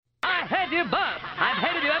hate you both. I've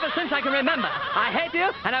hated you ever since I can remember. I hate you,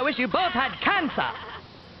 and I wish you both had cancer.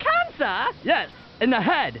 Cancer? Yes, in the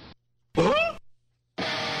head.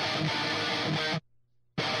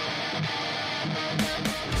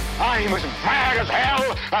 I'm as mad as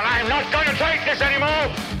hell, and I'm not going to take this anymore.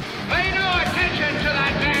 Pay no attention to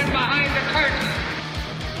that man behind the curtain.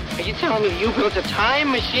 Are you telling me you built a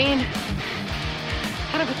time machine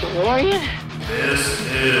out of a DeLorean? This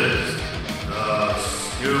is the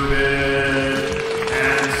Stupid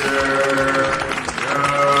Cancer Show.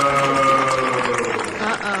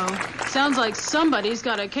 Uh-oh. Sounds like somebody's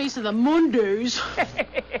got a case of the Mondays.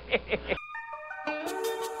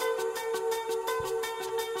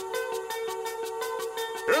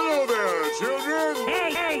 Hello there, children.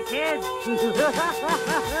 Hey, kids.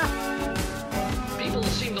 People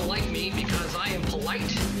seem to like me because I am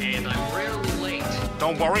polite and I'm rarely late.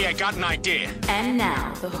 Don't worry, I got an idea. And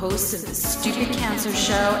now, the host of the Stupid Cancer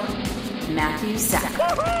Show, Matthew Zach.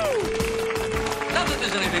 Not that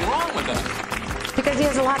there's anything wrong with that. Because he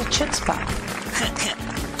has a lot of chutzpah.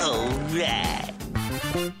 All right.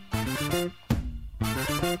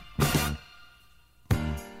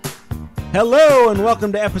 Hello and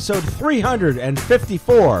welcome to episode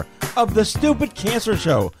 354 of the Stupid Cancer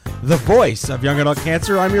Show, the voice of young adult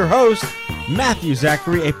cancer. I'm your host, Matthew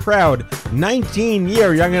Zachary, a proud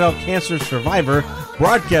 19-year young adult cancer survivor,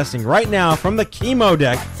 broadcasting right now from the Chemo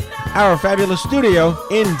Deck, our fabulous studio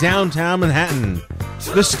in downtown Manhattan.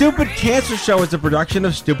 The Stupid Cancer Show is a production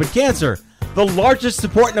of Stupid Cancer, the largest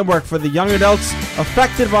support network for the young adults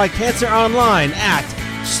affected by cancer online at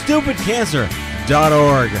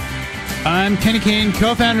stupidcancer.org. I'm Kenny Kane,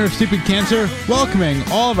 co-founder of Stupid Cancer, welcoming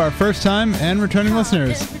all of our first-time and returning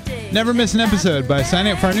listeners. Never miss an episode by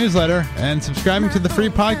signing up for our newsletter and subscribing to the free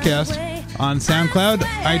podcast on SoundCloud,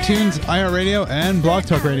 iTunes, iHeartRadio, and Blog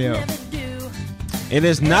Talk Radio. It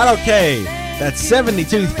is not okay that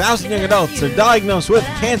 72,000 young adults are diagnosed with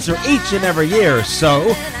cancer each and every year.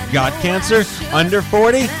 So, got cancer? Under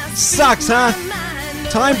 40? Sucks, huh?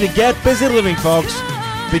 Time to get busy living, folks,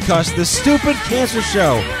 because the Stupid Cancer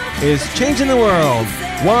Show is changing the world,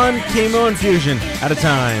 one chemo infusion at a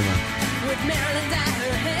time.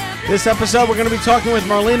 This episode, we're going to be talking with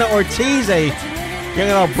Marlena Ortiz, a young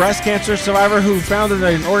adult breast cancer survivor who founded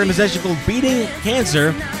an organization called Beating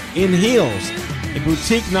Cancer in Heels, a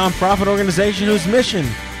boutique nonprofit organization whose mission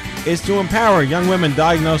is to empower young women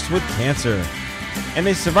diagnosed with cancer. And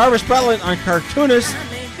a survivor spotlight on cartoonist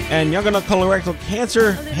and young adult colorectal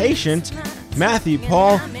cancer patient, Matthew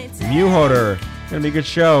Paul Muhoder. Gonna be a good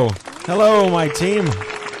show. Hello, my team.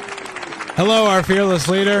 Hello, our fearless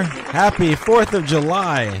leader. Happy 4th of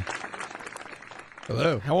July.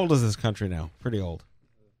 Hello. How old is this country now? Pretty old.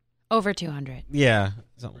 Over 200. Yeah,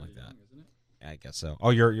 something like that. Yeah, I guess so. Oh,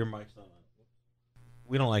 your mic's not on.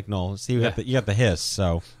 We don't like Noel. See, you got the hiss,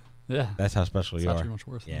 so Yeah. that's how special you are. Not too much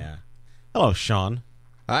worse. Yeah. Hello, Sean.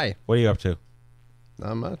 Hi. What are you up to?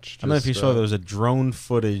 Not much. I don't know if you saw there was a drone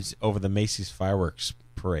footage over the Macy's fireworks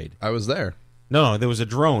parade. I was there. No, there was a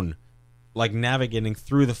drone, like, navigating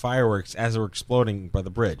through the fireworks as they were exploding by the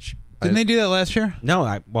bridge. Didn't they do that last year? No,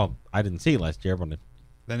 I didn't see it last year, but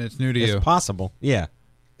Then it's new to it's you. possible. Yeah.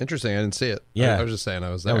 Interesting. I didn't see it. Yeah. I was just saying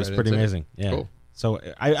I was there. That was I didn't pretty see it. amazing. Yeah. Cool. So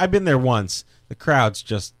I've been there once. The crowds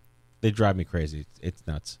just, they drive me crazy. It's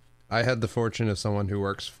nuts. I had the fortune of someone who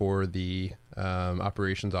works for the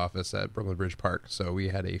operations office at Brooklyn Bridge Park, so we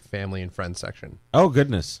had a family and friends section. Oh,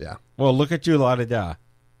 goodness. Yeah. Well, look at you, la-da-da.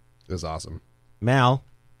 It was awesome. Mal,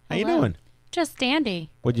 how you doing? Just dandy.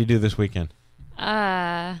 What'd you do this weekend?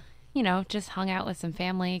 Just hung out with some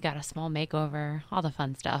family, got a small makeover, all the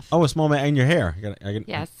fun stuff. Oh, a small man in your hair.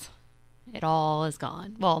 Yes. It all is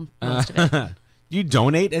gone. Well, most of it. Do you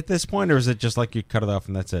donate at this point, or is it just like you cut it off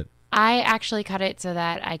and that's it? I actually cut it so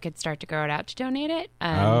that I could start to grow it out to donate it.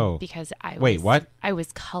 Because Wait, what? I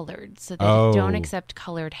was colored, so they don't accept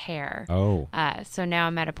colored hair. Oh. So now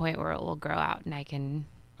I'm at a point where it will grow out, and I can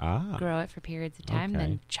grow it for periods of time, Okay.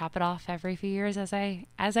 then chop it off every few years as I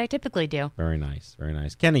typically do. Very nice, very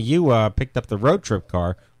nice. Kenny, you picked up the road trip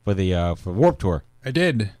car for the for Warp Tour. I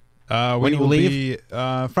did. When We do you will leave? be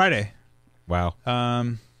Friday. Wow.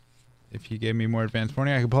 If you gave me more advance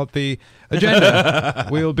warning, I could pull up the agenda.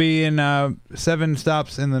 We will be in 7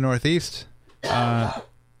 stops in the Northeast,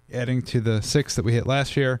 adding to the 6 that we hit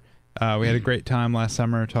last year. We had a great time last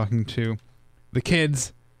summer talking to the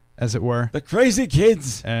kids, as it were. The crazy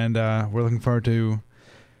kids. And we're looking forward to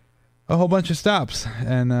a whole bunch of stops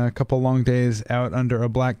and a couple long days out under a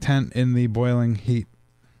black tent in the boiling heat.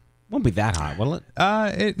 Won't be that hot, will it?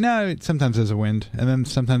 Sometimes there's a wind, and then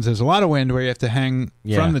sometimes there's a lot of wind where you have to hang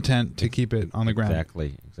from the tent to keep it on the ground.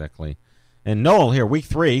 Exactly. And Noel here, week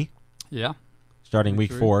 3. Yeah. Starting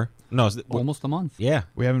week 4. No, almost a month. Yeah.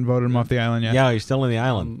 We haven't voted him off the island yet. Yeah, he's still in the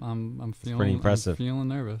island. I'm feeling pretty impressive. I'm feeling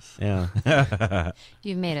nervous. Yeah.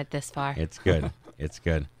 You've made it this far. It's good. It's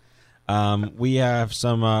good. We have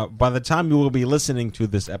some. By the time you will be listening to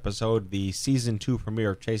this episode, the season 2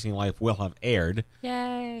 premiere of Chasing Life will have aired.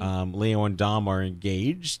 Yay! Leo and Dom are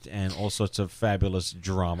engaged, and all sorts of fabulous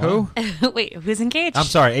drama. Who? Wait, who's engaged? I'm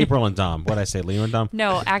sorry, April and Dom. What did I say, Leo and Dom?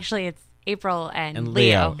 No, actually, it's April and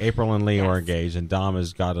Leo. April and Leo are engaged, and Dom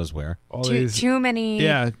is God knows where. Too many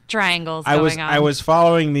triangles I going on. I was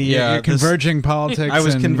following the you're converging politics. I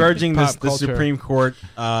was and converging pop the culture. Supreme Court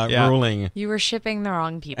ruling. You were shipping the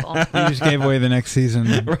wrong people. You just gave away the next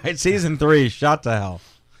season. Right, season 3, shot to hell.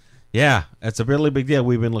 Yeah, it's a really big deal.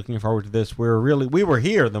 We've been looking forward to this. We were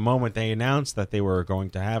here the moment they announced that they were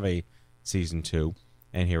going to have a season 2,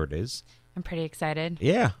 and here it is. I'm pretty excited.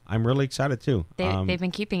 Yeah, I'm really excited too. They've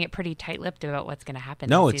been keeping it pretty tight-lipped about what's going to happen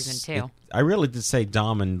in season 2. I really did say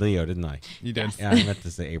Dom and Leo, didn't I? You did. Yeah, I meant to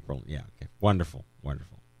say April. Yeah, okay. Wonderful.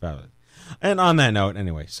 And on that note,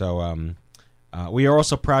 anyway, so we are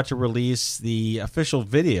also proud to release the official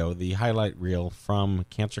video, the highlight reel from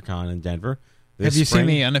CancerCon in Denver. Have you seen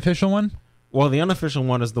the unofficial one? Well, the unofficial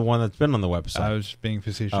one is the one that's been on the website. I was being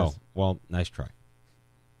facetious. Oh, well, nice try.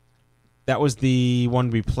 That was the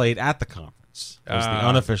one we played at the conference. That was the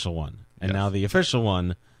unofficial one. And now the official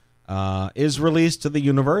one is released to the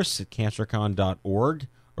universe at cancercon.org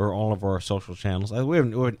or all of our social channels. We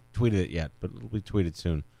haven't tweeted it yet, but it'll be tweeted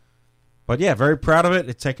soon. But yeah, very proud of it.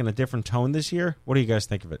 It's taken a different tone this year. What do you guys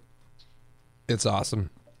think of it? It's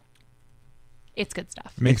awesome. It's good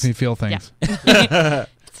stuff. Makes me feel things. Yeah.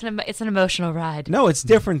 It's an emotional ride. No, it's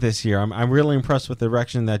different this year. I'm really impressed with the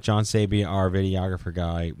direction that John Sabia, our videographer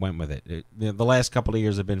guy, went with it. The last couple of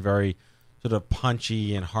years have been very sort of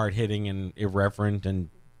punchy and hard-hitting and irreverent and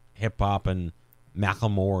hip-hop and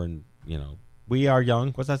Macklemore and, We Are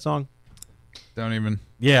Young. What's that song? Don't even.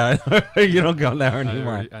 Yeah, you don't go there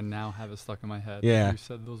anymore. I now have it stuck in my head. Yeah. You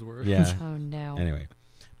said those words. Yeah. Oh, no. Anyway.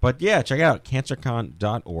 But yeah, check it out,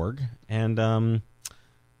 cancercon.org. And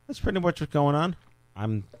that's pretty much what's going on.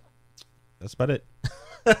 That's about it.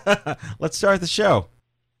 Let's start the show.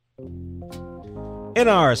 In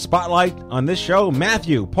our spotlight on this show,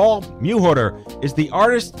 Matthew Paul Mewhorter is the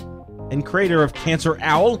artist and creator of Cancer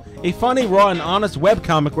Owl, a funny, raw, and honest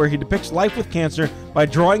webcomic where he depicts life with cancer by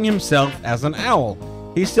drawing himself as an owl.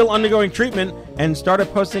 He's still undergoing treatment and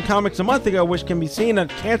started posting comics a month ago, which can be seen at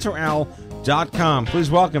cancerowl.com. Please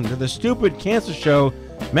welcome to the Stupid Cancer Show,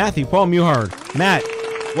 Matthew Paul Mewhorter. Matt,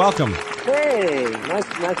 welcome. Hey, nice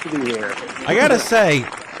to be here. I gotta say,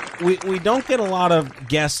 we don't get a lot of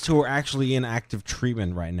guests who are actually in active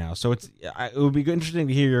treatment right now, so it would be interesting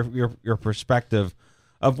to hear your perspective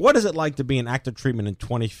of what is it like to be in active treatment in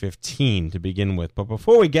 2015 to begin with. But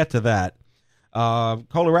before we get to that,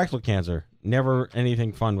 colorectal cancer, never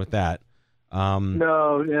anything fun with that.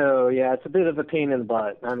 No, yeah, it's a bit of a pain in the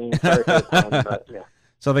butt. I mean, sorry for the pun, but yeah.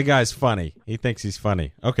 So the guy's funny. He thinks he's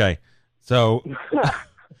funny. Okay, so.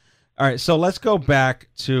 All right, so let's go back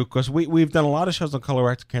to, because we've done a lot of shows on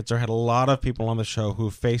colorectal cancer, had a lot of people on the show who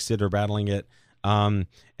faced it or battling it, and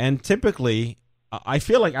typically, I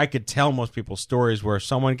feel like I could tell most people's stories where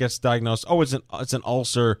someone gets diagnosed, it's an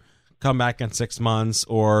ulcer, come back in 6 months,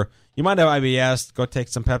 or you might have IBS, go take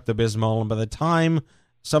some Pepto-Bismol, and by the time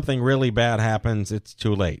something really bad happens, it's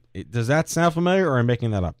too late. Does that sound familiar, or am I making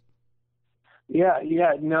that up?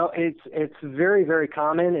 Yeah, no, it's very, very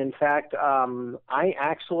common. In fact, I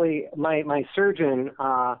actually, my surgeon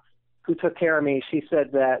who took care of me, she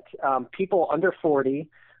said that people under 40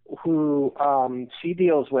 who she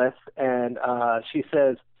deals with, and she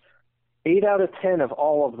says 8 out of 10 of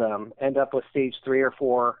all of them end up with stage 3 or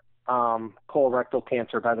 4 colorectal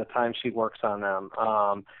cancer by the time she works on them.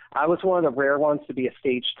 I was one of the rare ones to be a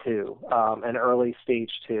stage 2, an early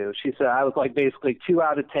stage 2. She said I was like basically 2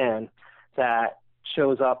 out of 10 that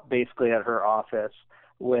shows up basically at her office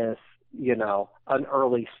with, an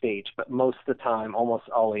early stage, but most of the time, almost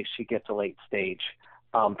always, she gets a late stage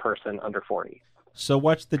person under 40. So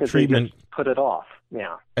what's the treatment? They just put it off,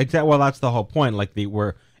 yeah. Exactly. Well, that's the whole point. Like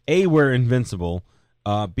we're invincible.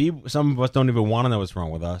 B, some of us don't even want to know what's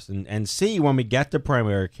wrong with us, and C, when we get to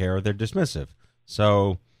primary care, they're dismissive.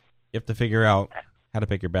 So you have to figure out how to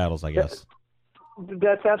pick your battles, I guess.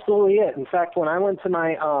 That's absolutely it. In fact, when I went to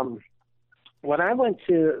my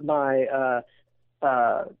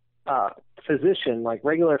physician, like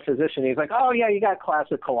regular physician, he's like, "Oh yeah, you got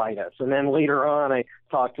classic colitis." And then later on, I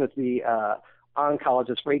talked with the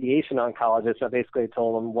oncologist, radiation oncologist. I basically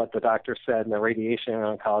told him what the doctor said, and the radiation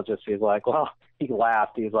oncologist, he's like, "Well," he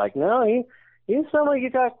laughed. He's like, "No, you sound like you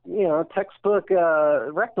got, textbook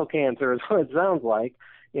rectal cancer is what it sounds like.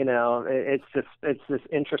 It's just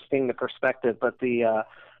interesting, the perspective. But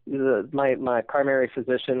my primary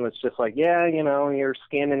physician was just like, yeah, you're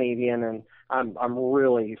Scandinavian, and I'm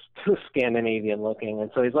really Scandinavian looking.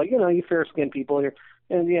 And so he's like, you fair-skinned people here.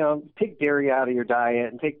 And, take dairy out of your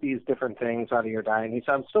diet and take these different things out of your diet. And he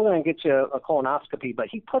said, I'm still going to get you a colonoscopy. But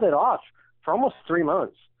he put it off for almost 3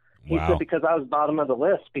 months. He said because I was bottom of the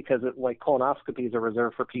list, because colonoscopies are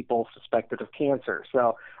reserved for people suspected of cancer.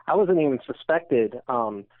 So I wasn't even suspected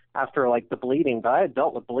after the bleeding. But I had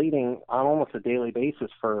dealt with bleeding on almost a daily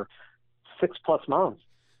basis for 6+ months.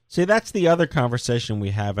 See, that's the other conversation we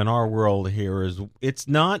have in our world here is it's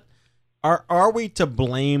not, are we to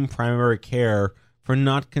blame primary care for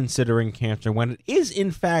not considering cancer when it is,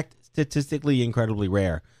 in fact, statistically incredibly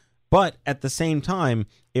rare? But at the same time,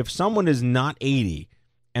 if someone is not 80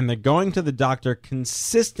 and they're going to the doctor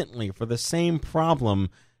consistently for the same problem,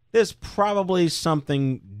 there's probably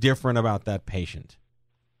something different about that patient.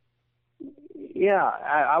 Yeah,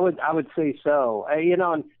 I would say so.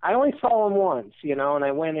 And I only saw him once, and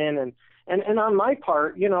I went in and on my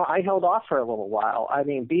part, I held off for a little while. I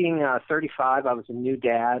mean, being 35, I was a new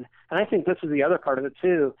dad, and I think this is the other part of it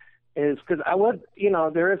too, is because I would,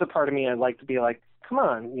 there is a part of me I'd like to be like, come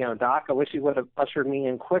on, doc, I wish you would have ushered me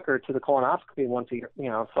in quicker to the colonoscopy once he,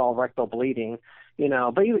 saw rectal bleeding,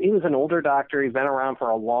 But he was an older doctor. He's been around for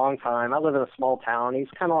a long time. I live in a small town. He's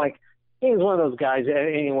kind of like, he's one of those guys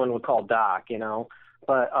anyone would call doc,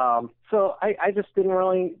 But so I just didn't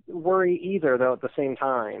really worry either, though, at the same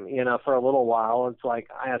time, for a little while. It's like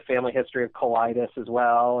I had a family history of colitis as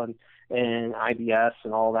well and IBS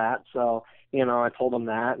and all that. So, I told him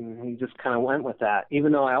that, and he just kind of went with that,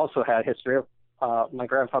 even though I also had a history of my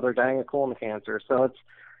grandfather dying of colon cancer. So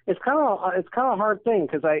it's kind of a hard thing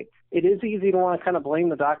because it is easy to want to kind of blame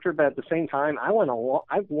the doctor, but at the same time, I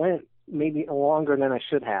went maybe longer than I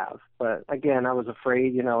should have. But again, I was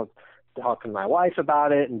afraid, talking to my wife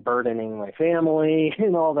about it and burdening my family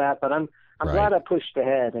and all that. But I'm glad I pushed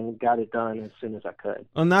ahead and got it done as soon as I could.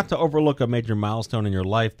 Well, not to overlook a major milestone in your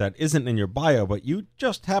life that isn't in your bio, but you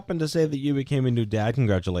just happened to say that you became a new dad.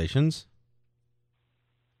 Congratulations.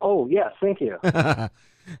 Oh, yes, thank you.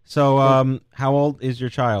 So, how old is your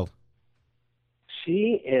child?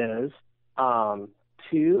 She is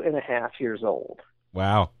 2.5 years old.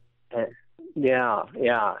 Wow. Yeah,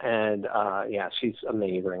 and she's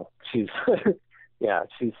amazing. She's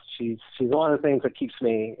she's one of the things that keeps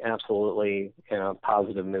me absolutely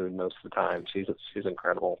positive mood most of the time. She's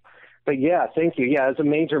incredible. But yeah, thank you. Yeah, it's a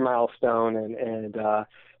major milestone,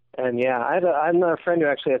 and yeah, I had another friend who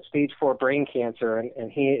actually had stage 4 brain cancer,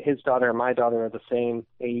 and his daughter and my daughter are the same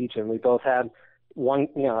age, and we both had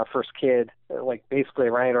our first kid basically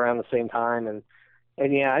right around the same time,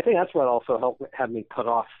 and yeah, I think that's what also helped have me put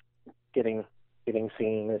off getting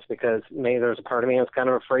seen, is because maybe there's a part of me I was kind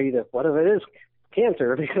of afraid of what if it is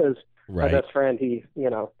cancer, because my best friend, he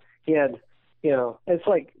had, it's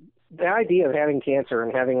like the idea of having cancer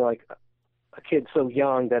and having a kid so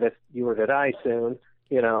young that if you were to die soon,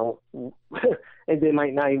 and they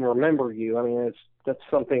might not even remember you. I mean, that's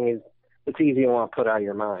something it's easy to want to put out of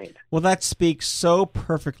your mind. Well, that speaks so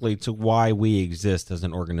perfectly to why we exist as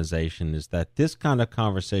an organization, is that this kind of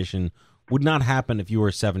conversation would not happen if you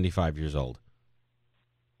were 75 years old.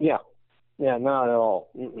 Yeah, not at all.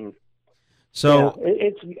 Mm-mm. So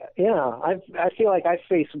I feel like I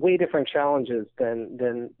face way different challenges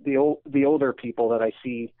than the older people that I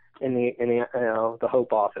see in the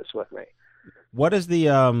Hope office with me. What is the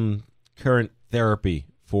current therapy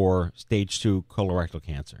for stage 2 colorectal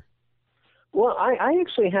cancer? Well, I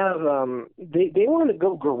actually have, they wanted to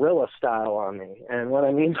go guerrilla style on me. And what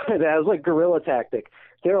I mean by that is guerrilla tactic.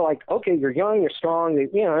 They were like, okay, you're young, you're strong.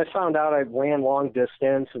 I found out I ran long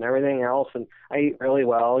distance and everything else, and I eat really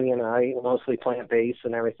well. I eat mostly plant-based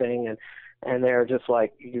and everything. And they're just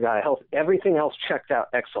like, you got health. Everything else checked out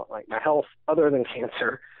excellent. My health, other than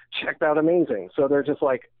cancer, checked out amazing. So they're just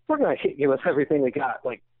like, we're going to hit you with everything we got,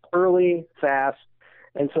 early, fast.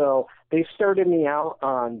 And so they started me out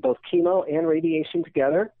on both chemo and radiation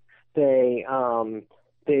together. They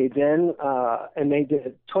then they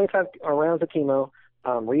did 25 rounds of chemo,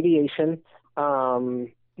 radiation.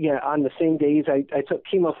 On the same days I took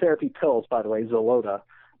chemotherapy pills, by the way, Xeloda.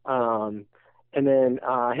 And then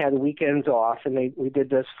I had weekends off, and we did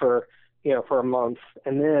this for a month.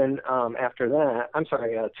 And then after that,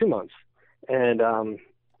 2 months. And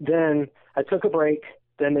then I took a break.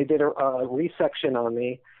 Then they did a resection on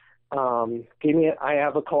me. I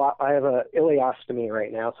have a ileostomy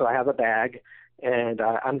right now, so I have a bag, and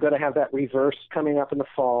I'm going to have that reversed coming up in the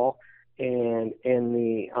fall. and in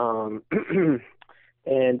the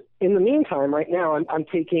and in the meantime, right now, I'm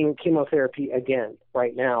taking chemotherapy again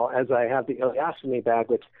right now as I have the ileostomy bag,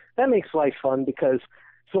 which that makes life fun because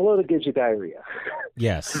Xeloda gives you diarrhea.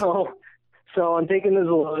 Yes. So I'm taking the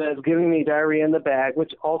Xeloda. It's giving me diarrhea in the bag,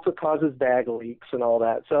 which also causes bag leaks and all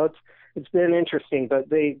that. So it's been interesting, but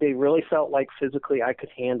they really felt like physically I could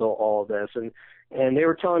handle all of this, and they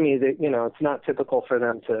were telling me that it's not typical for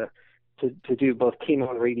them to do both chemo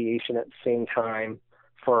and radiation at the same time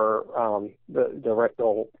for the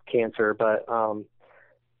rectal cancer, but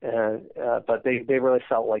they really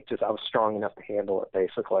felt like just I was strong enough to handle it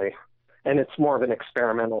basically, and it's more of an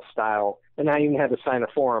experimental style, and I even had to sign a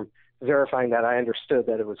form verifying that I understood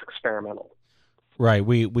that it was experimental. Right.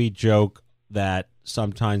 We joke that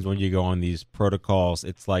sometimes when you go on these protocols,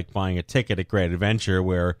 it's like buying a ticket at Great Adventure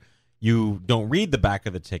where you don't read the back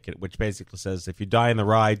of the ticket, which basically says if you die in the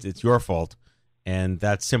rides, it's your fault. And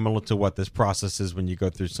that's similar to what this process is when you go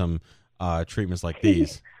through some treatments like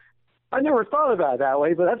these. I never thought about it that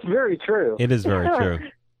way, but that's very true. It is very true.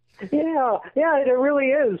 Yeah, it really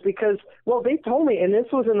is because, well, they told me, and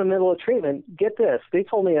this was in the middle of treatment, get this, they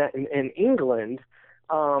told me that in England,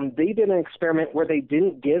 they did an experiment where they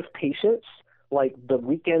didn't give patients like the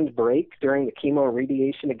weekend break during the chemo and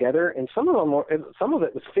radiation together, and some of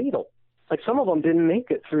it was fatal. Like some of them didn't make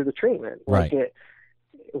it through the treatment. Right. Like it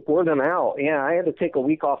wore them out. Yeah, I had to take a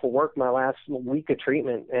week off of work my last week of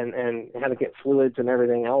treatment and had to get fluids and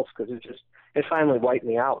everything else because it finally wiped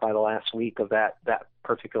me out by the last week of that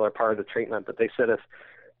particular part of the treatment. But they said if,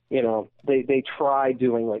 they tried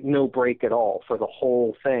doing like no break at all for the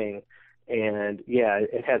whole thing. And yeah,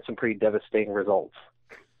 it had some pretty devastating results.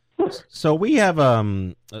 So we have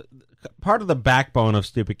part of the backbone of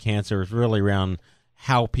Stupid Cancer is really around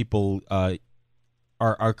how people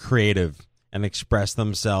are creative and express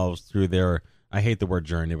themselves through their, I hate the word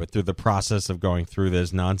journey, but through the process of going through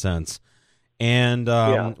this nonsense. And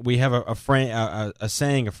we have a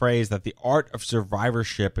saying, a phrase that the art of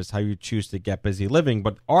survivorship is how you choose to get busy living.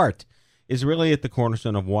 But art is really at the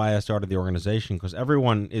cornerstone of why I started the organization, because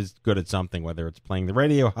everyone is good at something, whether it's playing the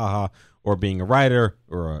radio, haha, or being a writer,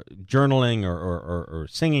 or journaling, or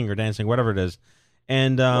singing, or dancing, whatever it is.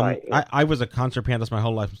 And right, yeah. I was a concert pianist my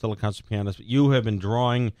whole life. I'm still a concert pianist. But you have been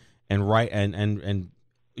drawing and write and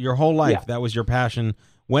your whole life. Yeah. That was your passion.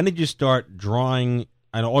 When did you start drawing?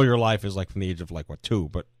 I know all your life is like from the age of 2,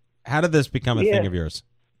 but how did this become a thing of yours?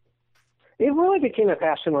 It really became a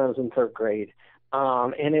passion when I was in third grade.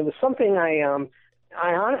 And it was something I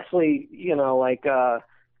honestly,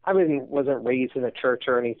 I wasn't raised in a church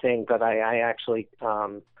or anything, but I actually,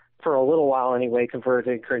 for a little while anyway,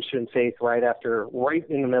 converted to Christian faith right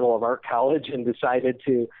in the middle of art college and decided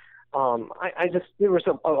to, there was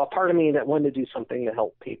a part of me that wanted to do something to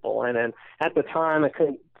help people. And then at the time I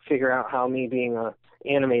couldn't figure out how me being an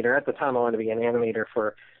animator, at the time I wanted to be an animator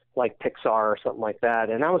for like Pixar or something like that.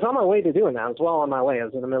 And I was on my way to doing that. I was well on my way. I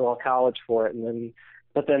was in the middle of college for it.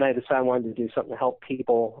 But then I decided I wanted to do something to help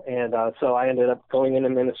people. And so I ended up going into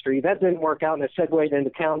ministry. That didn't work out, and I segued into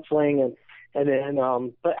counseling. And then,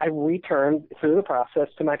 but I returned through the process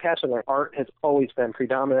to my passion. Like art has always been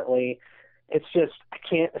predominantly, it's just, I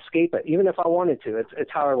can't escape it, even if I wanted to.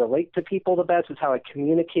 It's how I relate to people the best. It's how I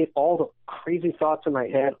communicate all the crazy thoughts in my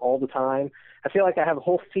head all the time. I feel like I have a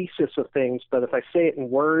whole thesis of things, but if I say it in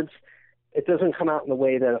words, it doesn't come out in the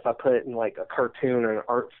way that if I put it in like a cartoon or an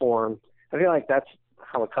art form. I feel like that's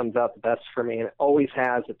how it comes out the best for me, and it always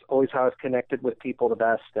has. It's always how I've connected with people the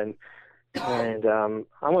best. And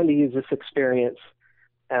I wanted to use this experience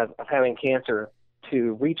of having cancer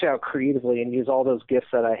to reach out creatively and use all those gifts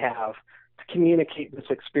that I have to communicate this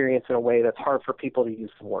experience in a way that's hard for people to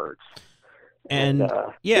use the words. And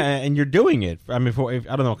and you're doing it. I mean, I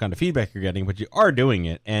don't know what kind of feedback you're getting, but you are doing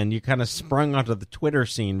it, and you kind of sprung onto the Twitter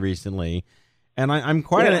scene recently. And I'm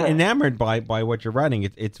quite enamored by what you're writing.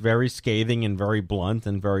 It's very scathing and very blunt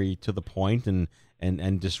and very to the point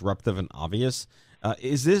and disruptive and obvious.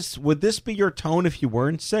 Would this be your tone if you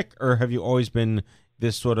weren't sick, or have you always been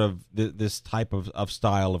this sort of this type of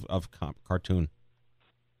style of cartoon?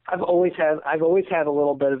 I've always had a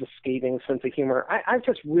little bit of a scathing sense of humor. I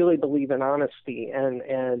just really believe in honesty, and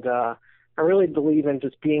I really believe in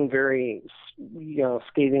just being very,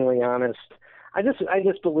 scathingly honest. I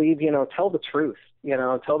just believe, tell the truth,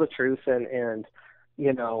 and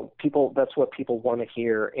people, that's what people want to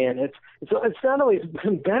hear. And it's not always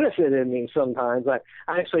benefited me sometimes. I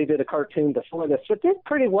actually did a cartoon before this that did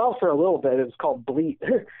pretty well for a little bit. It was called Bleat.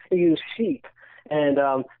 It used sheep. And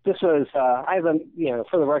this was, I haven't,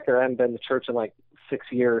 for the record, I haven't been to church in like 6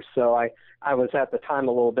 years. So I was at the time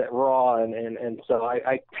a little bit raw. And so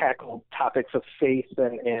I tackled topics of faith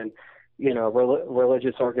and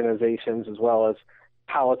religious organizations as well as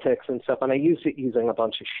politics and stuff, and I used it using a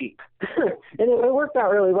bunch of sheep. And it worked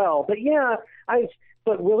out really well. But yeah,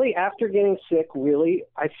 but really after getting sick,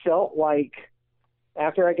 I felt like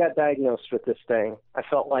after I got diagnosed with this thing, I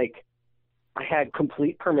felt like I had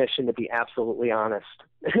complete permission to be absolutely honest.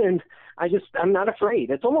 And I'm not afraid.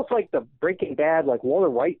 It's almost like the Breaking Bad, like Walter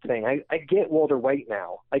White thing. I get Walter White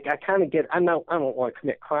now. Like I kind of get, I don't want to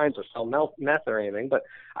commit crimes or sell meth or anything, but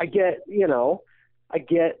I get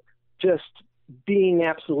just being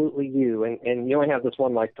absolutely you, and you only have this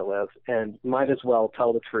one life to live, and might as well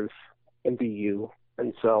tell the truth and be you.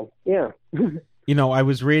 And so, yeah. I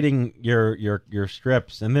was reading your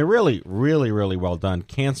strips, and they're really, really, really well done.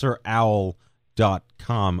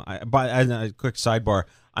 CancerOwl.com. But as a quick sidebar,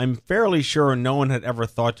 I'm fairly sure no one had ever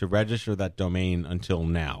thought to register that domain until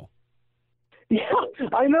now. Yeah,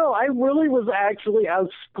 I know. I was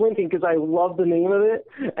squinting because I love the name of it,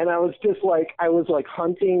 and I was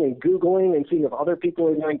hunting and Googling and seeing if other people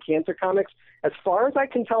are doing cancer comics. As far as I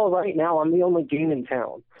can tell right now, I'm the only game in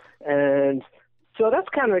town, and so that's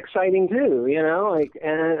kind of exciting too, and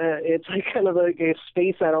it's like kind of like a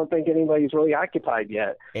space I don't think anybody's really occupied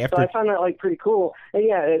yet. So I found that pretty cool. And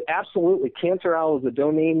yeah, absolutely. Cancer Owl is a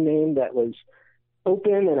domain name that was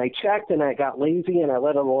open, and I checked, and I got lazy, and I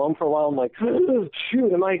let it alone for a while. I'm like, oh,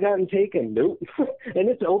 shoot, am I gotten taken? Nope. And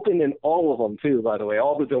it's open in all of them too, by the way,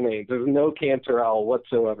 all the domains. There's no Cancer Owl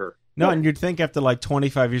whatsoever. No, and you'd think after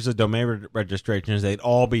 25 years of domain registrations, they'd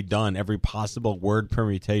all be done, every possible word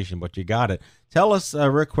permutation, but you got it. Tell us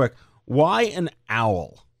real quick, why an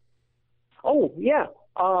owl? Oh, yeah.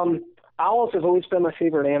 Owls have always been my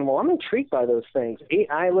favorite animal. I'm intrigued by those things. 8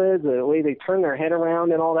 eyelids, the way they turn their head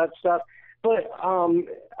around and all that stuff. But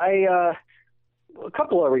a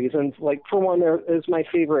couple of reasons. Like, for one, is my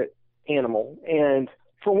favorite animal. And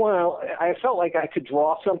for one, I felt like I could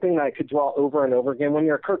draw something that I could draw over and over again. When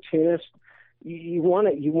you're a cartoonist, you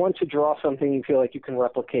want to draw something you feel like you can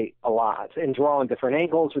replicate a lot and draw on different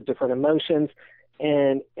angles with different emotions.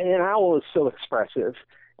 And an owl is so expressive.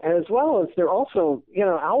 And as well as they're also,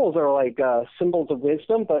 owls are like symbols of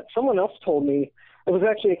wisdom. But someone else told me, it was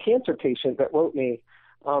actually a cancer patient that wrote me.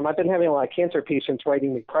 I've been having a lot of cancer patients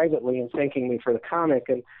writing me privately and thanking me for the comic.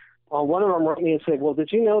 And one of them wrote me and said, well,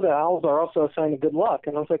 did you know that owls are also a sign of good luck?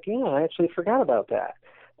 And I was like, yeah, I actually forgot about that.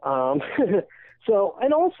 So,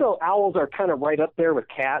 and also owls are kind of right up there with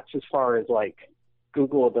cats as far as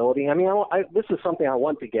Googleability. I mean, this is something I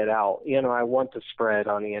want to get out. I want to spread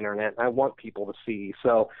on the internet. I want people to see.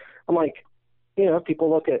 So I'm like,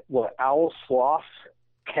 people look at owls, sloths,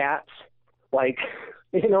 cats,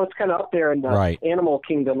 it's kind of up there in the animal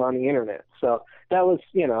kingdom on the internet. So that was,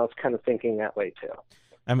 I was kind of thinking that way too.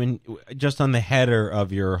 I mean, just on the header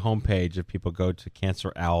of your homepage, if people go to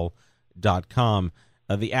CancerOwl.com,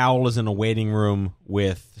 the owl is in a waiting room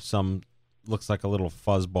with looks like a little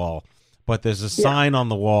fuzzball. But there's a sign on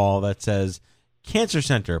the wall that says, Cancer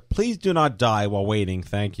Center, please do not die while waiting,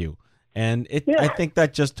 thank you. And I think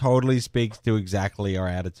that just totally speaks to exactly our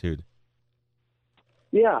attitude.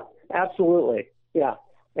 Yeah, absolutely. Yeah.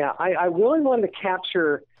 I really wanted to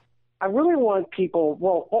capture. I really want people.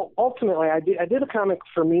 Well, ultimately, I did a comic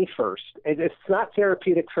for me first. If it's not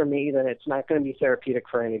therapeutic for me, then it's not going to be therapeutic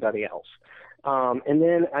for anybody else. And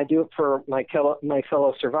then I do it for my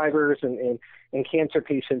fellow survivors and cancer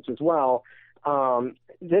patients as well.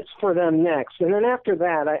 That's for them next. And then after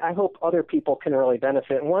that, I hope other people can really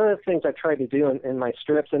benefit. And one of the things I try to do in my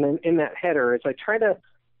strips and in that header is I try to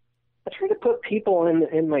put people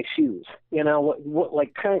in my shoes,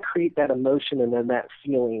 what kind of create that emotion and then that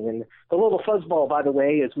feeling. And the little fuzzball, by the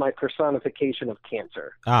way, is my personification of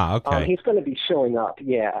cancer. Ah, okay. He's going to be showing up.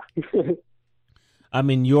 Yeah. I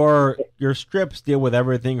mean, your strips deal with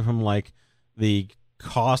everything from the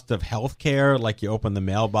cost of healthcare, like you open the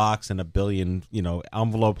mailbox and a billion,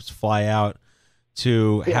 envelopes fly out,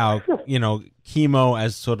 to how, chemo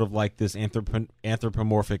as sort of like this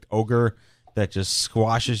anthropomorphic ogre that just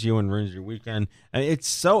squashes you and ruins your weekend. And it's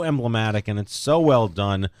so emblematic and it's so well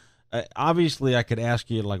done. Obviously, I could ask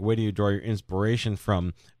you, where do you draw your inspiration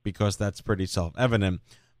from? Because that's pretty self-evident.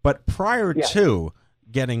 But prior to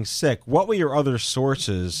getting sick, what were your other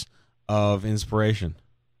sources of inspiration?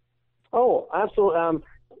 Oh, absolutely.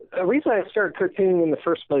 The reason I started cartooning in the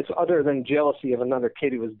first place, other than jealousy of another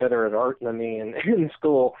kid who was better at art than me in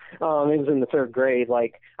school, it was in the 3rd grade.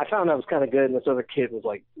 I found I was kind of good, and this other kid was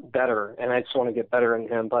better, and I just want to get better than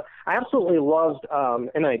him. But I absolutely loved,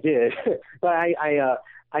 and I did. But I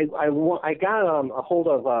got a hold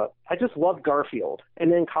of. I just loved Garfield,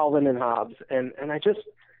 and then Calvin and Hobbes, and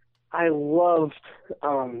I loved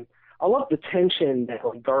I love the tension that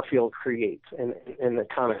like, Garfield creates in the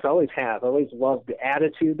comics. I always have. I always loved the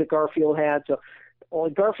attitude that Garfield had. So,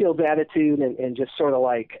 Garfield's attitude and just sort of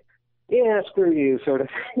like, yeah, screw you sort of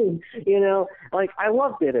thing, like I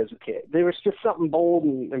loved it as a kid. There was just something bold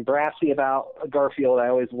and brassy about Garfield I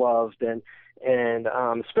always loved, and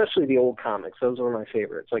especially the old comics. Those were my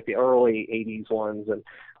favorites, like the early 80s ones.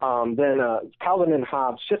 And then Calvin and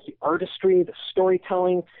Hobbes, just the artistry, the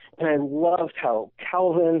storytelling, and I loved how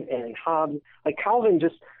Calvin and Hobbes, like Calvin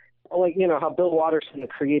just, like, how Bill Watterson, the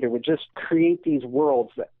creator, would just create these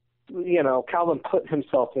worlds that, Calvin put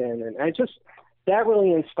himself in, and that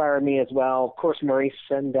really inspired me as well. Of course, Maurice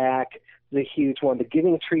Sendak, the huge one. The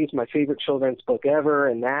Giving Tree is my favorite children's book ever,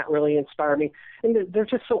 and that really inspired me. And they're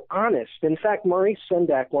just so honest. In fact, Maurice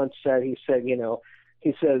Sendak once said,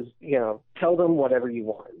 tell them whatever you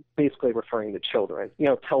want, basically referring to children,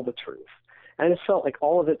 tell the truth. And I just felt like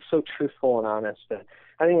all of it's so truthful and honest. And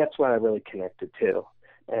I think that's what I really connected to.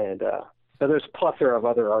 And but there's a plethora of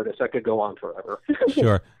other artists. I could go on forever.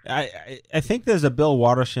 Sure. I think there's a Bill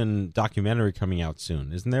Watterson documentary coming out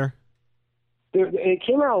soon, isn't there? It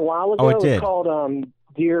came out a while ago. Oh, it did. It's called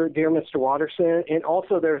Dear Mr. Watterson. And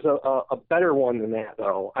also there's a better one than that,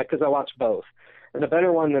 though, because I watched both. And the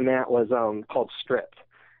better one than that was called Stripped.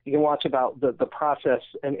 You can watch about the process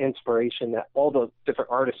and inspiration that all the different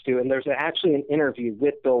artists do. And there's actually an interview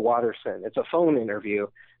with Bill Watterson. It's a phone interview,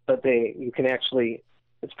 but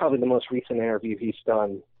it's probably the most recent interview he's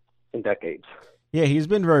done in decades. Yeah, he's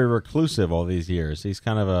been very reclusive all these years. He's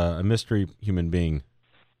kind of a mystery human being.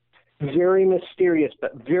 Very mysterious,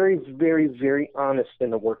 but very, very, very honest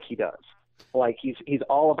in the work he does. Like, he's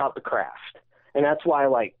all about the craft. And that's why,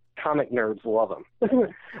 like, comic nerds love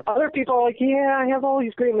him. Other people are like, yeah, I have all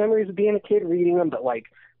these great memories of being a kid reading them, but, like,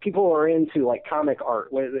 people are into, like, comic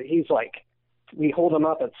art. Where he's like, we hold him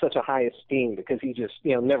up at such a high esteem because he just,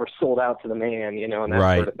 never sold out to the man, and that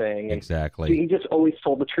right. sort of thing. And exactly. He just always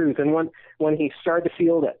told the truth. And when he started to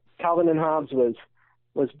feel that Calvin and Hobbes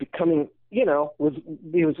was becoming, he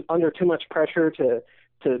was under too much pressure to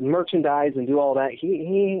merchandise and do all that,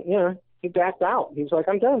 he backed out. He was like,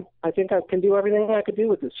 I'm done. I think I can do everything I could do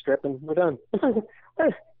with this strip, and we're done.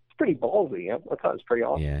 It's pretty ballsy. I thought it was pretty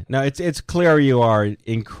awesome. Yeah. No, it's clear you are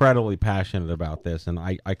incredibly passionate about this, and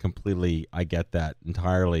I get that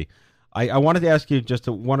entirely. I wanted to ask you just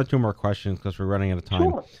one or two more questions because we're running out of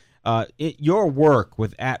time. Sure. Your work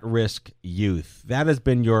with at-risk youth, that has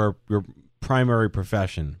been your primary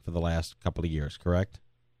profession for the last couple of years, correct?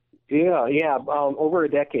 Yeah, over a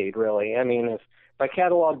decade, really. I mean, if I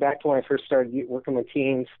catalog back to when I first started working with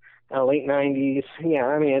teens, late 90s, yeah,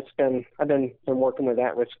 I mean, I've been working with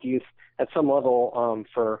at-risk youth at some level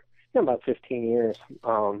for about 15 years,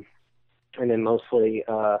 and then mostly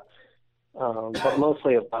about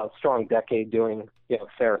a strong decade doing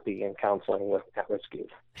therapy and counseling with at-risk youth.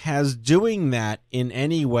 Has doing that in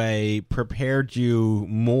any way prepared you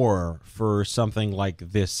more for something like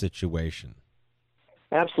this situation?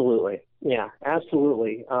 Absolutely. Yeah,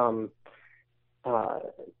 absolutely.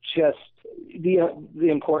 Just the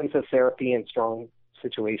importance of therapy in strong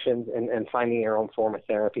situations and finding your own form of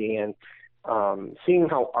therapy, and seeing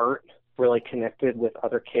how art really connected with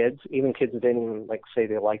other kids, even kids that didn't even say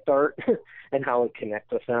they liked art, and how it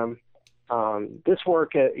connected with them. This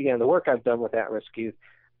work, the work I've done with at-risk youth,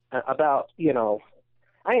 about,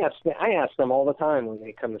 I ask them all the time when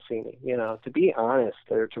they come to see me, to be honest,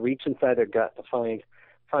 or to reach inside their gut to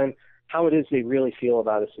find how it is they really feel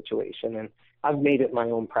about a situation. And I've made it my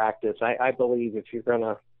own practice. I believe if you're going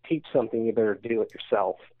to teach something, you better do it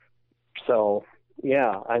yourself. So,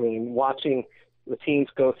 yeah, I mean, watching the teens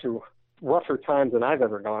go through rougher times than I've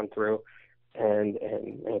ever gone through, and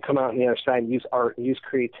come out on the other side and use art, use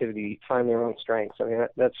creativity, find their own strengths. I mean,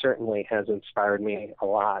 that certainly has inspired me a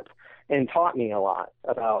lot and taught me a lot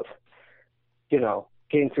about,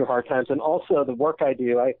 getting through hard times. And also the work I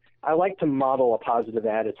do, I like to model a positive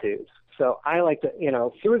attitude. So I like to,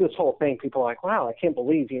 through this whole thing, people are like, wow, I can't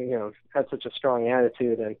believe you, had such a strong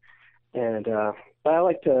attitude. But I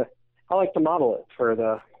like to model it for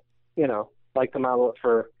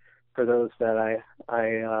for those that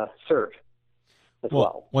I serve as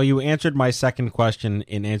well. Well, you answered my second question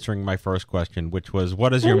in answering my first question, which was,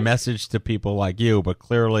 what is your message to people like you? But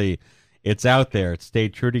clearly it's out there. It's stay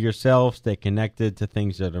true to yourself, stay connected to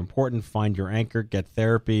things that are important, find your anchor, get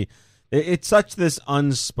therapy. It's such this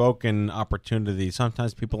unspoken opportunity.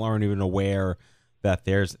 Sometimes people aren't even aware that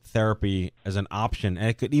there's therapy as an option, and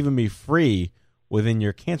it could even be free within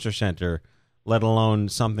your cancer center, let alone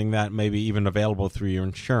something that may be even available through your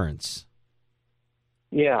insurance.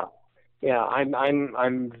 Yeah. Yeah,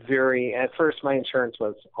 I'm very. At first, my insurance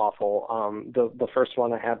was awful. The first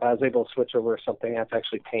one I had, I was able to switch over to something that's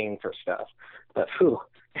actually paying for stuff. But for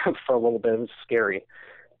a little bit, it was scary.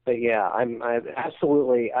 But yeah, I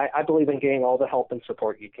absolutely. I believe in getting all the help and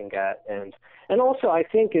support you can get, and also I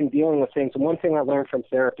think in dealing with things. And one thing I learned from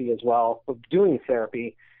therapy as well, of doing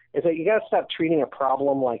therapy, is that you got to stop treating a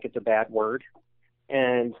problem like it's a bad word.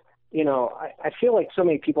 And you know, I feel like so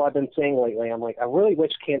many people I've been saying lately, I'm like, I really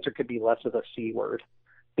wish cancer could be less of a C word,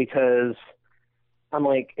 because I'm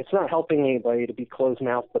like, it's not helping anybody to be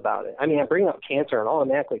closed-mouthed about it. I mean, I bring up cancer and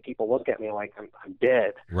automatically people look at me like I'm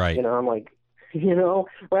dead. Right. You know, I'm like, you know,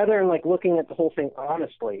 rather than like looking at the whole thing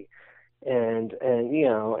honestly. And you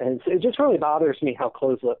know, and it just really bothers me how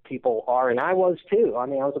closed-lipped people are. And I was too. I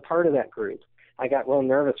mean, I was a part of that group. I got real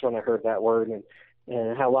nervous when I heard that word and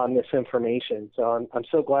had a lot of misinformation. So I'm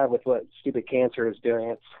so glad with what Stupid Cancer is doing.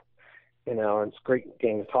 It's, you know, it's great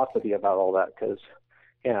getting to talk with you about all that, because,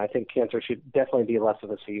 yeah, I think cancer should definitely be less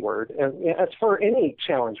of a C word. And as for any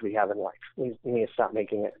challenge we have in life, we need to stop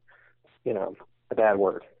making it, you know, a bad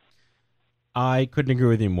word. I couldn't agree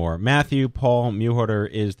with you more. Matthew Paul Mewhorter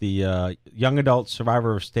is the young adult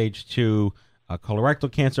survivor of stage 2 colorectal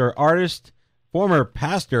cancer, artist, former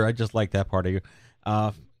pastor. I just like that part of you.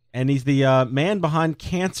 And he's the man behind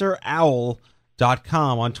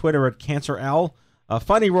CancerOwl.com, on Twitter at CancerOwl. A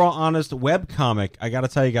funny, raw, honest webcomic. I got to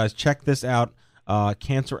tell you guys, check this out,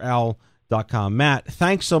 CancerOwl.com. Matt,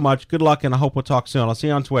 thanks so much. Good luck, and I hope we'll talk soon. I'll see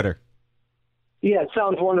you on Twitter. Yeah, it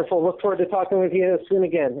sounds wonderful. Look forward to talking with you soon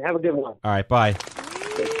again. Have a good one. All right, bye.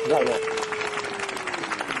 Bye now.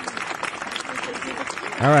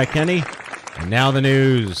 All right, Kenny. And now the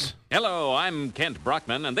news. Hello, I'm Kent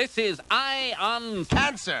Brockman, and this is Eye on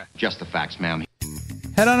Cancer. Just the facts, ma'am.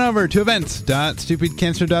 Head on over to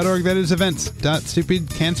events.stupidcancer.org. That is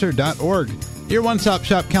events.stupidcancer.org. Your one-stop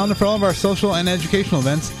shop calendar for all of our social and educational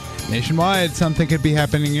events. Nationwide, something could be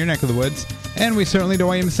happening in your neck of the woods, and we certainly don't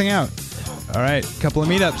want you missing out. All right, a couple of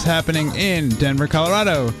meetups happening in Denver,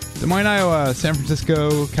 Colorado, Des Moines, Iowa, San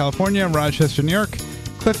Francisco, California, Rochester, New York,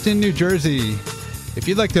 Clifton, New Jersey. If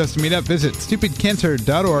you'd like to host a meetup, visit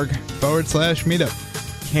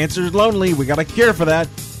stupidcancer.org/meetup. Cancer's lonely. We got a cure for that.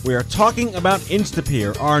 We are talking about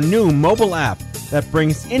Instapeer, our new mobile app that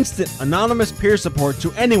brings instant anonymous peer support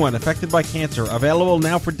to anyone affected by cancer. Available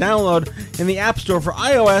now for download in the App Store for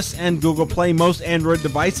iOS and Google Play, most Android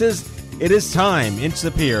devices. It is time.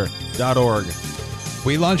 Instapeer.org.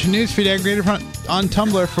 We launched a newsfeed aggregator on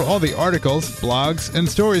Tumblr for all the articles, blogs, and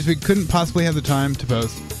stories we couldn't possibly have the time to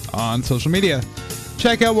post on social media.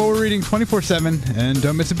 Check out what we're reading 24/7 and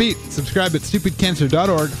don't miss a beat. Subscribe at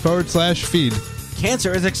stupidcancer.org/feed.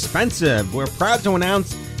 Cancer is expensive. We're proud to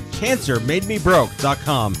announce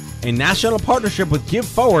CancerMadeMeBroke.com, a national partnership with Give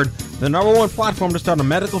Forward, the #1 platform to start a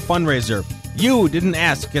medical fundraiser. You didn't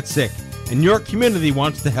ask to get sick, and your community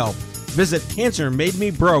wants to help. Visit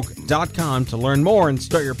CancerMadeMeBroke.com to learn more and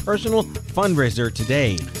start your personal fundraiser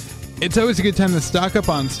today. It's always a good time to stock up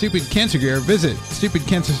on Stupid Cancer gear. Visit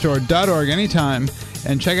stupidcancerstore.org anytime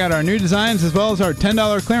and check out our new designs as well as our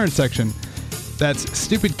 $10 clearance section. That's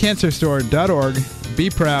stupidcancerstore.org. Be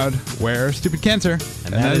proud, wear Stupid Cancer.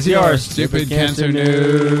 And that is your Stupid Cancer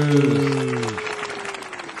News.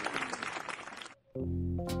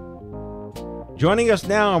 Joining us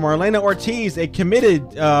now, Marlena Ortiz, a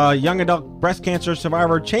committed young adult breast cancer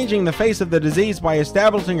survivor, changing the face of the disease by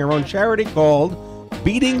establishing her own charity called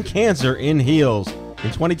Beating Cancer in Heels. In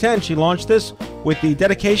 2010, she launched this with the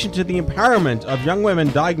dedication to the empowerment of young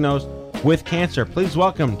women diagnosed with cancer. Please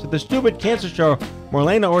welcome to the Stupid Cancer Show,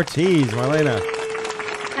 Marlena Ortiz. Marlena.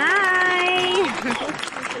 Hi.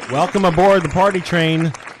 Welcome aboard the party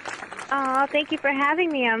train. Oh, thank you for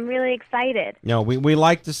having me. I'm really excited. You know, we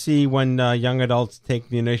like to see when young adults take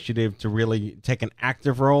the initiative to really take an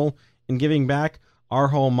active role in giving back. Our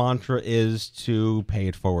whole mantra is to pay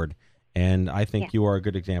it forward. And I think you are a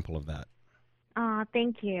good example of that. Oh,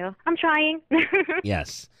 thank you. I'm trying.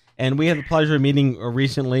 Yes. And we had the pleasure of meeting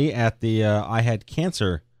recently at the I Had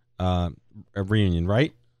Cancer reunion,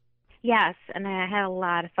 right? Yes, and I had a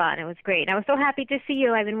lot of fun. It was great. I was so happy to see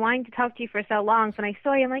you. I've been wanting to talk to you for so long. So when I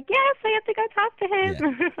saw you, I'm like, yes, I have to go talk to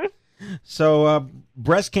him. Yeah. So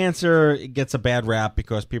breast cancer gets a bad rap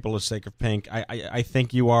because people are sick of pink. I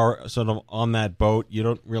think you are sort of on that boat. You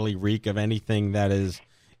don't really reek of anything that is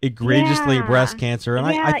egregiously breast cancer. And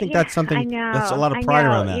I think that's something that's a lot of pride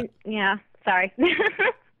around that. Yeah, sorry.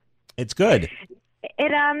 It's good.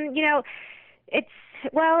 It, you know,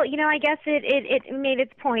 Well, I guess it made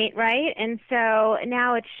its point, right? And so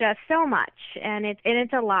now it's just so much, and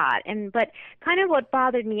it's a lot. But kind of what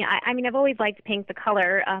bothered me, I mean, I've always liked pink, the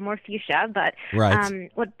color, more fuchsia. But right.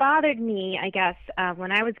 What bothered me, I guess,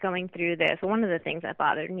 when I was going through this, one of the things that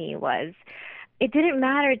bothered me was it didn't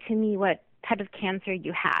matter to me what type of cancer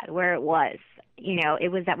you had, where it was.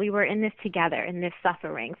 It was that we were in this together, in this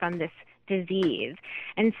suffering from this disease.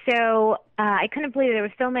 And so I couldn't believe there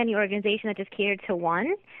were so many organizations that just catered to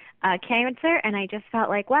one cancer, and I just felt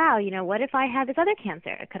like, wow, what if I had this other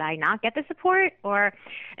cancer? Could I not get the support?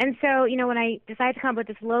 And so, when I decided to come up with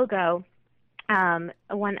this logo,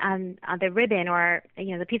 one on the ribbon, or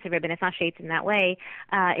the piece of ribbon, it's not shaped in that way,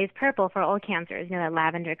 is purple for all cancers, that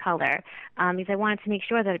lavender color, because I wanted to make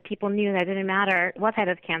sure that people knew that it didn't matter what type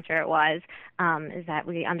of cancer it was, is that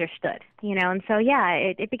we understood, and so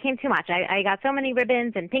it became too much. I got so many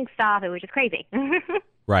ribbons and pink stuff, it was just crazy.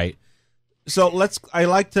 Right. So I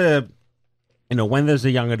like to, when there's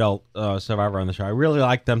a young adult survivor on the show, I really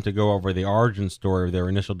like them to go over the origin story of their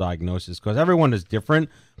initial diagnosis, because everyone is different,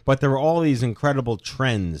 but there are all these incredible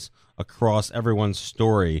trends across everyone's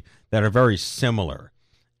story that are very similar.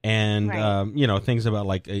 And, right. Things about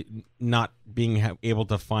like not being able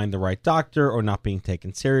to find the right doctor, or not being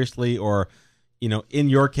taken seriously, or, in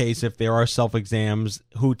your case, if there are self-exams,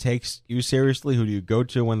 who takes you seriously? Who do you go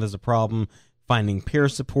to when there's a problem? Finding peer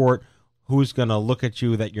support. Who's going to look at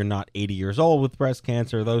you that you're not 80 years old with breast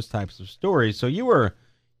cancer, those types of stories. So you were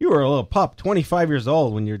a little pup, 25 years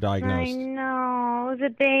old when you're diagnosed. I know, I was a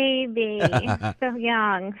baby. so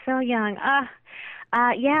young.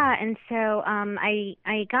 Yeah, and so I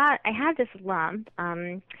had this lump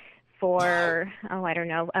for, I don't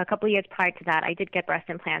know, a couple of years prior to that. I did get breast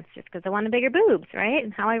implants just because I wanted bigger boobs, right?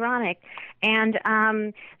 And how ironic. And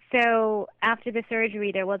so after the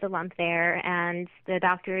surgery, there was a lump there, and the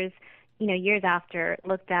doctors, years after,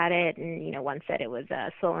 looked at it, and, one said it was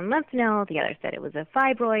a swollen lymph node, the other said it was a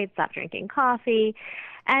fibroid, stop drinking coffee.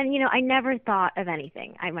 And, I never thought of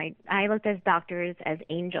anything. I looked at doctors as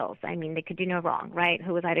angels. I mean, they could do no wrong, right?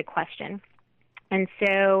 Who was I to question? And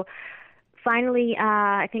so finally,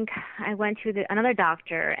 I think I went to another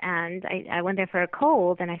doctor, and I went there for a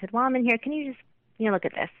cold, and I said, well, I'm in here. Can you just look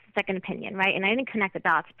at this, second opinion, right? And I didn't connect the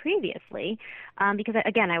dots previously because,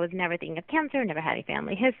 again, I was never thinking of cancer, never had a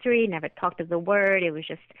family history, never talked of the word. It was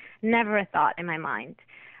just never a thought in my mind.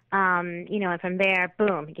 And from there,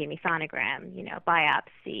 boom, he gave me sonogram,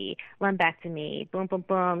 biopsy, lumpectomy, boom, boom,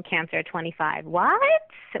 boom, cancer at 25. What?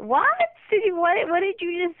 What did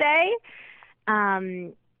you just say?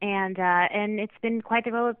 And it's been quite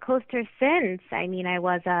the roller coaster since. I mean, I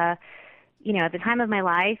was at the time of my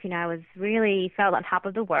life, I was really felt on top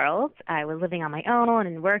of the world. I was living on my own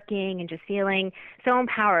and working and just feeling so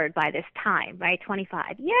empowered by this time, right?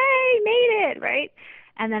 25, yay, made it, right?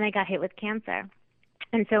 And then I got hit with cancer.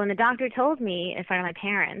 And so when the doctor told me in front of my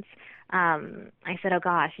parents, I said, oh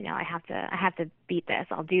gosh, I have to beat this.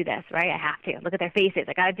 I'll do this, right? I have to. Look at their faces.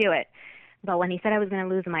 I got to do it. But when he said I was going to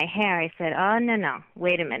lose my hair, I said, oh, no,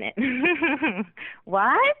 wait a minute.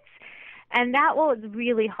 What? And that was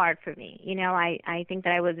really hard for me. I think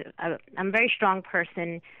that I'm a very strong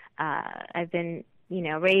person. I've been,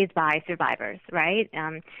 raised by survivors, right?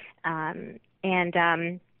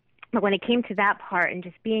 But when it came to that part and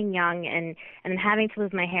just being young and having to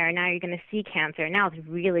lose my hair, now you're going to see cancer. Now it's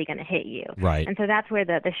really going to hit you. Right. And so that's where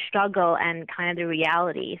the struggle and kind of the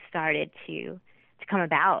reality started to come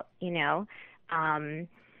about,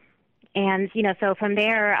 so from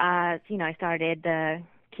there, I started the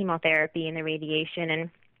chemotherapy and the radiation,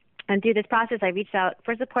 and through this process, I reached out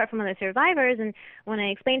for support from other survivors. And when I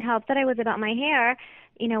explained how upset I was about my hair,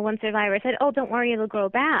 one survivor said, "Oh, don't worry, it'll grow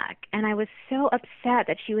back." And I was so upset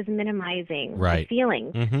that she was minimizing the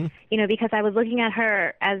feelings, because I was looking at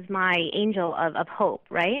her as my angel of hope,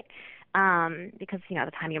 right? Because at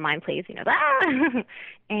the time your mind plays, and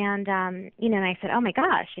and I said, "Oh my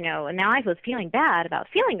gosh, and now I was feeling bad about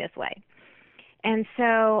feeling this way." And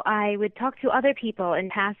so I would talk to other people in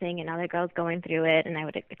passing and other girls going through it, and I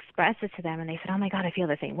would express it to them, and they said, oh, my God, I feel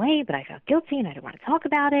the same way, but I felt guilty, and I didn't want to talk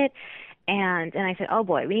about it. And I said, oh,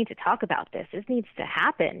 boy, we need to talk about this. This needs to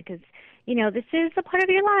happen because, this is a part of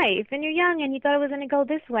your life, and you're young, and you thought it was going to go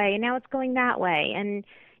this way, and now it's going that way. And,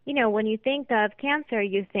 when you think of cancer,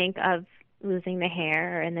 you think of losing the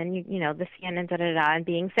hair and then, the skin and da-da-da and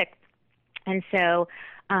being sick. And so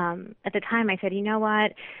at the time I said, you know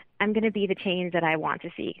what, I'm going to be the change that I want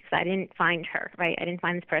to see because I didn't find her, right? I didn't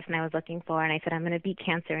find this person I was looking for. And I said, I'm going to beat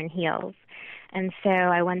cancer in heels. And so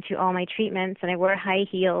I went to all my treatments and I wore high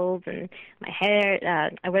heels and my hair,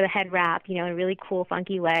 I wore the head wrap, in a really cool,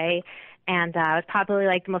 funky way. And I was probably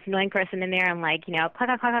like the most annoying person in there. I'm like, you know, clack,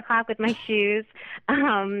 clack, clack, clack, clack with my shoes.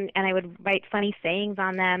 And I would write funny sayings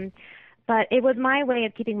on them. But it was my way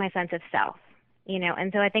of keeping my sense of self, you know.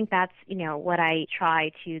 And so I think that's, you know, what I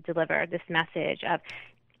try to deliver, this message of,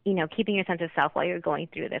 you know, keeping your sense of self while you're going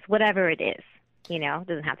through this, whatever it is. You know, it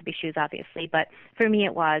doesn't have to be shoes, obviously, but for me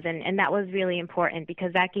it was, and that was really important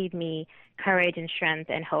because that gave me courage and strength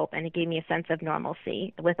and hope, and it gave me a sense of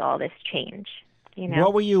normalcy with all this change, you know.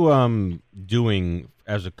 What were you doing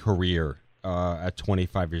as a career at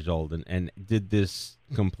 25 years old, and did this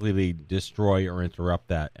completely destroy or interrupt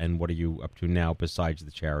that, and what are you up to now besides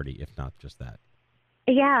the charity, if not just that?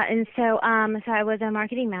 Yeah, and so I was a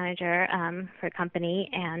marketing manager for a company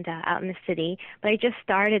and out in the city, but I just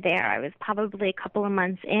started there. I was probably a couple of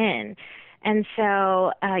months in, and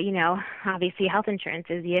so you know, obviously health insurance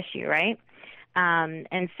is the issue, right?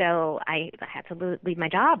 And so I had to leave my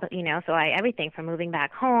job, you know, so everything from moving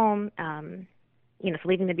back home, you know, so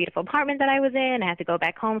leaving the beautiful apartment that I was in, I had to go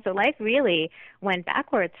back home. So life really went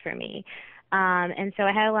backwards for me, and so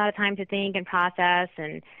I had a lot of time to think and process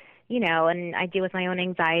and. You know, and I deal with my own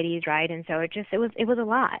anxieties, right? And so it was a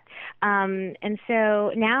lot. And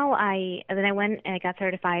so now I went and I got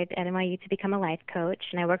certified at NYU to become a life coach,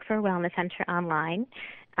 and I work for a wellness center online.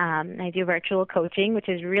 I do virtual coaching, which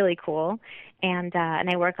is really cool, and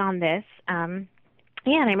I work on this. And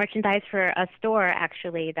I merchandise for a store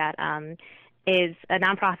actually that is a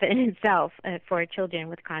nonprofit in itself for children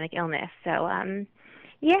with chronic illness. So.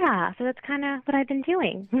 Yeah, so that's kind of what I've been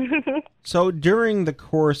doing. So during the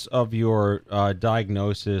course of your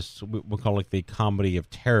diagnosis, we'll call it the comedy of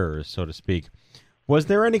terrors, so to speak, was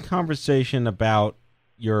there any conversation about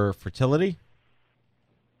your fertility?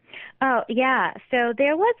 Oh, yeah. So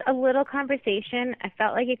there was a little conversation. I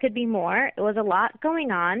felt like it could be more. It was a lot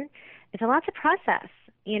going on. It's a lot to process.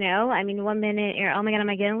 You know, I mean, 1 minute you're, oh my God, am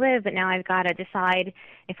I going to live? But now I've got to decide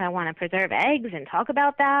if I want to preserve eggs and talk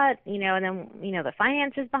about that, you know, and then, you know, the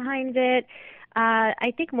finances behind it.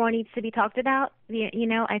 I think more needs to be talked about. You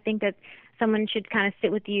know, I think that someone should kind of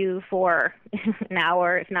sit with you for an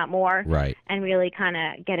hour, if not more, right, and really kind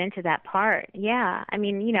of get into that part. Yeah. I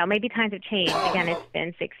mean, you know, maybe times have changed. Again, it's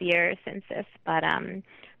been 6 years since this, but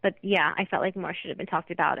yeah, I felt like more should have been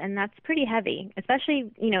talked about. And that's pretty heavy,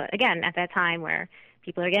 especially, you know, again, at that time where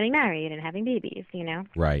people are getting married and having babies, you know?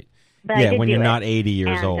 Right. But yeah, when you're not 80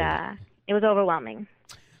 years old. It was overwhelming.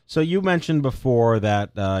 So you mentioned before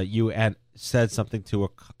that you had said something to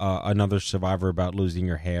another survivor about losing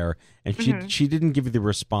your hair, and she didn't give you the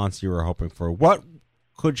response you were hoping for. What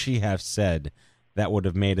could she have said that would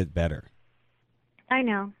have made it better? I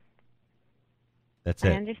know. That's it.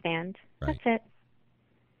 I understand. Right. That's it.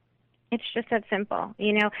 It's just that simple.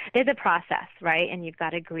 You know, there's a process, right? And you've got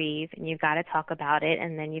to grieve, and you've got to talk about it,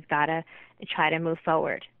 and then you've got to try to move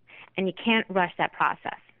forward. And you can't rush that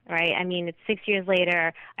process, right? I mean, it's 6 years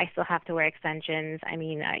later. I still have to wear extensions. I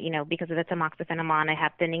mean, you know, because of the tamoxifen I'm on, I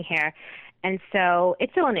have thinning hair. And so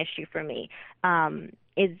it's still an issue for me.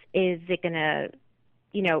 Is it going to,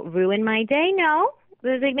 you know, ruin my day? No.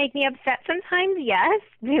 Does it make me upset sometimes? Yes.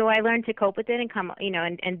 Do I learn to cope with it and come, you know,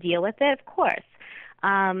 and deal with it? Of course.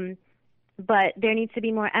 But there needs to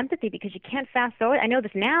be more empathy because you can't fast forward. I know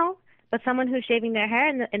this now, but someone who's shaving their hair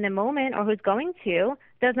in the moment or who's going to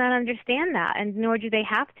does not understand that, and nor do they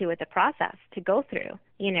have to. It's a process to go through,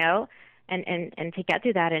 you know, and to get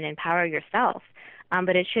through that and empower yourself.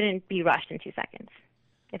 But it shouldn't be rushed in 2 seconds,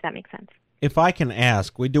 if that makes sense. If I can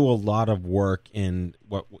ask, we do a lot of work in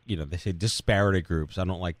what, you know, they say disparity groups. I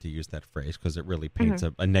don't like to use that phrase because it really paints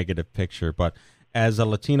a negative picture. But as a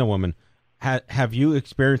Latina woman, have you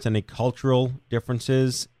experienced any cultural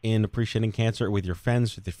differences in appreciating cancer with your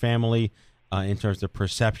friends, with your family, in terms of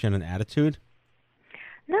perception and attitude?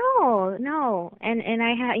 No. And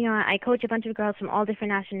I coach a bunch of girls from all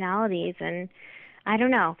different nationalities, and I don't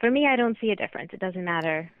know. For me, I don't see a difference. It doesn't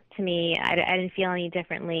matter to me. I didn't feel any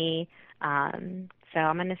differently. So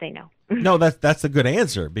I'm going to say no. No, that's a good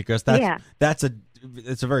answer because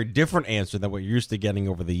it's a very different answer than what you're used to getting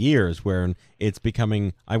over the years, where it's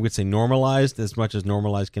becoming, I would say, normalized, as much as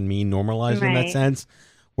normalized can mean normalized in that sense,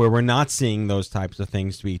 where we're not seeing those types of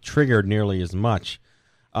things to be triggered nearly as much.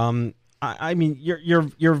 I mean,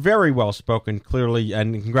 you're very well spoken, clearly,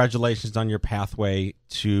 and congratulations on your pathway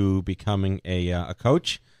to becoming a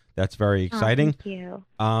coach. That's very exciting. Oh,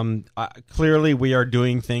 thank you. Clearly, we are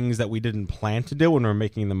doing things that we didn't plan to do, and we're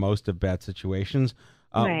making the most of bad situations.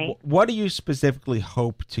 Right. What do you specifically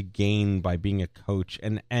hope to gain by being a coach,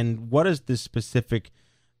 and what is the specific?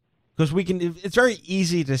 Because it's very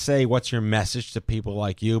easy to say what's your message to people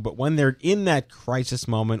like you, but when they're in that crisis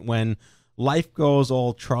moment, when life goes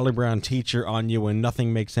all Charlie Brown teacher on you and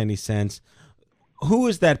nothing makes any sense. Who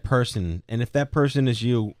is that person? And if that person is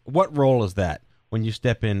you, what role is that when you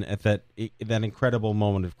step in at that incredible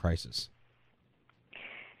moment of crisis?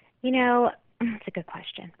 You know, it's a good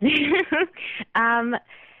question.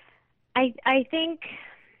 I think,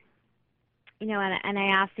 you know, and I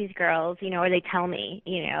ask these girls, you know, or they tell me,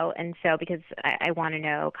 you know, and so because I want to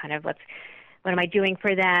know kind of what am I doing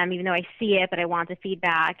for them, even though I see it, but I want the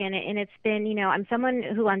feedback. And it's been, you know, I'm someone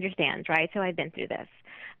who understands, right? So I've been through this.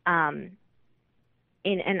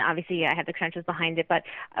 And obviously I have the credentials behind it, but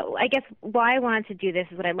I guess why I wanted to do this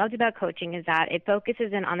is what I loved about coaching is that it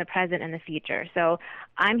focuses in on the present and the future. So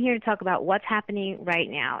I'm here to talk about what's happening right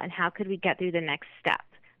now and how could we get through the next step,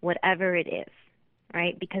 whatever it is,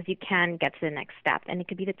 right? Because you can get to the next step, and it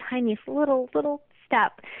could be the tiniest little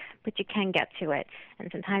step, but you can get to it. And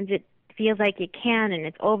sometimes it feels like you can, and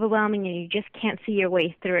it's overwhelming, and you just can't see your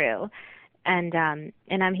way through. And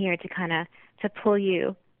I'm here to kind of to pull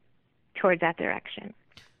you towards that direction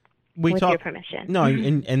with your permission. No,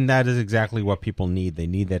 and that is exactly what people need. They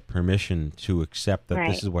need that permission to accept that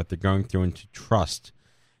this is what they're going through and to trust.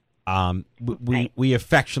 We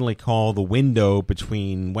affectionately call the window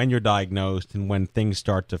between when you're diagnosed and when things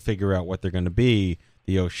start to figure out what they're going to be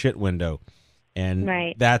the oh shit window.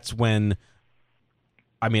 And that's when,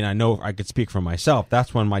 I mean, I know I could speak for myself.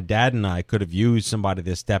 That's when my dad and I could have used somebody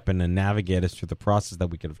to step in and navigate us through the process that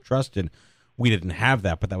we could have trusted. We didn't have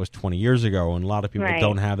that, but that was 20 years ago, and a lot of people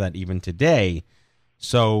don't have that even today.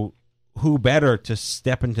 So who better to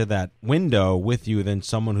step into that window with you than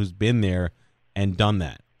someone who's been there and done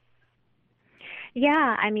that?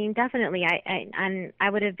 Yeah, I mean, definitely. I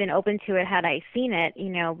would have been open to it had I seen it, you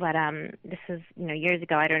know, but this was, you know, years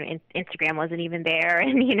ago. I don't know, Instagram wasn't even there,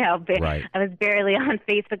 and, you know, I was barely on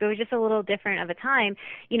Facebook. It was just a little different of a time,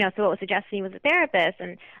 you know, so what was suggested to me was a therapist,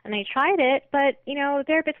 and I tried it, but, you know, the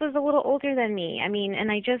therapist was a little older than me. I mean,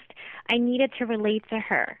 and I needed to relate to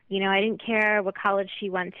her. You know, I didn't care what college she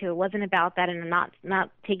went to. It wasn't about that, and I'm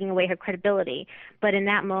not taking away her credibility. But in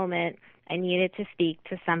that moment, I needed to speak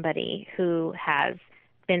to somebody who has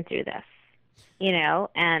been through this, you know,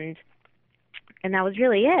 and that was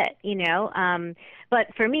really it, you know.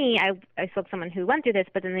 But for me, I spoke to someone who went through this,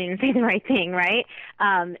 but then they didn't say the right thing, right?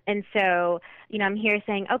 And so, you know, I'm here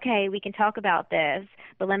saying, okay, we can talk about this,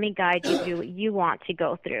 but let me guide you through what you want to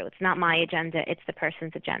go through. It's not my agenda, it's the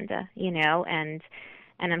person's agenda, you know, and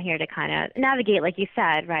I'm here to kind of navigate, like you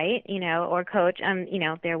said, right? You know, or coach, you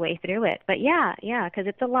know, their way through it. But yeah, because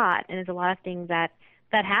it's a lot, and there's a lot of things that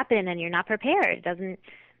happen, and you're not prepared. It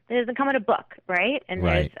doesn't come in a book, right? And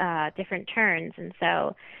there's different turns, and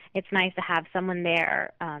so it's nice to have someone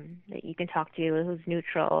there that you can talk to who's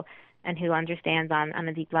neutral and who understands on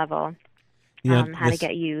a deep level how to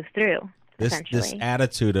get you through. This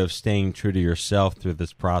attitude of staying true to yourself through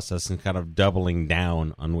this process and kind of doubling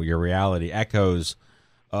down on your reality echoes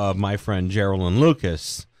of my friend Geraldine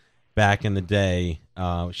Lucas back in the day.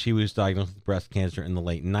 She was diagnosed with breast cancer in the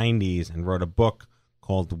late 90s and wrote a book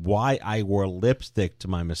called Why I Wore Lipstick to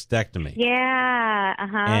My Mastectomy. Yeah,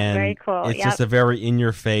 and very cool. It's just a very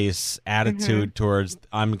in-your-face attitude towards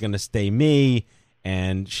I'm going to stay me,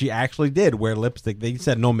 and she actually did wear lipstick. They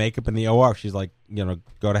said no makeup in the OR. She's like, you know,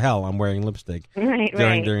 go to hell, I'm wearing lipstick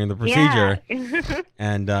during the procedure. Yeah.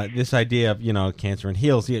 And this idea of, you know, cancer and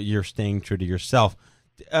heels, you're staying true to yourself.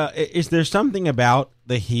 Is there something about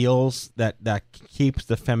the heels that keeps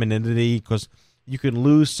the femininity? Because you can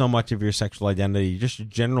lose so much of your sexual identity, just your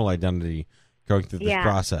general identity, going through this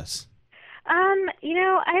process. You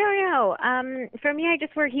know, I don't know. For me, I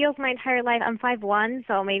just wear heels my entire life. I'm 5'1",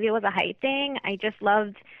 so maybe it was a height thing. I just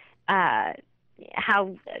loved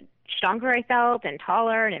how stronger I felt and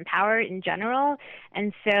taller and empowered in general.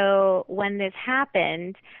 And so when this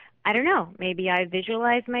happened, I don't know, maybe I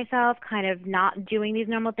visualized myself kind of not doing these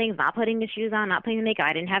normal things, not putting the shoes on, not putting the makeup.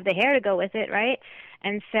 I didn't have the hair to go with it, right?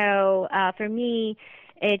 And so for me,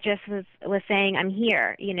 it just was saying I'm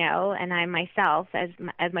here, you know, and I'm myself as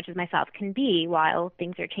much as myself can be while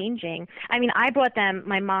things are changing. I mean, I brought them,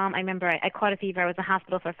 my mom, I remember I caught a fever. I was in the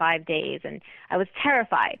hospital for 5 days, and I was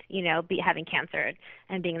terrified, you know, having cancer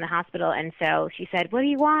and being in the hospital. And so she said, what do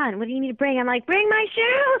you want? What do you need to bring? I'm like, bring my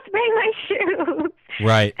shoes.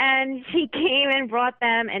 Right. And she came and brought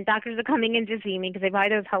them, and doctors are coming in to see me because they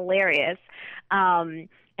thought it was hilarious.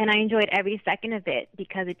 And I enjoyed every second of it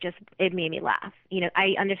because it made me laugh. You know,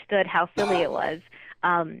 I understood how silly it was,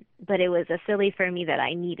 but it was a silly for me that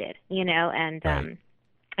I needed, you know, and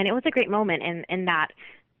it was a great moment in that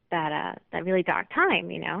really dark time,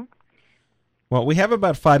 you know. Well, we have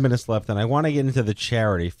about 5 minutes left, and I want to get into the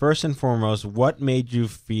charity. First and foremost, what made you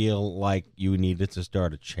feel like you needed to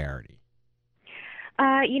start a charity?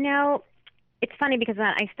 You know, it's funny because when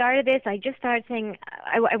I started this, I just started saying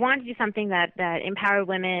I wanted to do something that empowered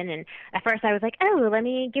women. And at first I was like, oh, let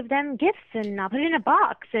me give them gifts and I'll put it in a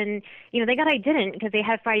box. And, you know, thank God I didn't because they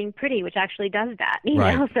had Fighting Pretty, which actually does that, you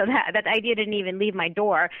know, so that idea didn't even leave my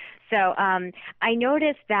door. So I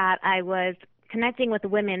noticed that I was connecting with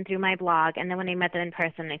women through my blog, and then when I met them in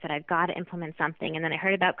person, I said, I've got to implement something, and then I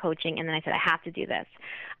heard about coaching, and then I said, I have to do this.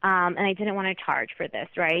 And I didn't want to charge for this,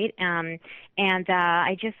 right? And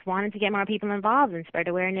I just wanted to get more people involved and spread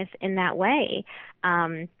awareness in that way,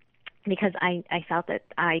 because I felt that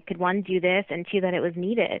I could, one, do this, and two, that it was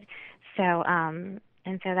needed. So,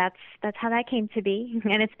 and so that's how that came to be,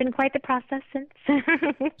 and it's been quite the process since.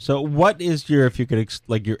 So what is your, if you could,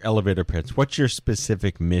 your elevator pitch, what's your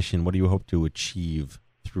specific mission? What do you hope to achieve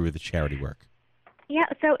through the charity work? Yeah,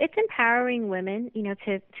 so it's empowering women, you know,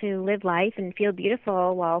 to live life and feel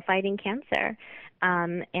beautiful while fighting cancer.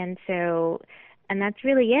 And that's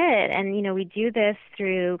really it. And, you know, we do this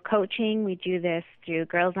through coaching, we do this through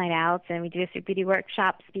Girls' Night Outs, and we do this through beauty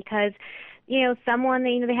workshops because, you know,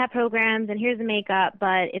 they have programs and here's the makeup,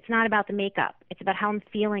 but it's not about the makeup. It's about how I'm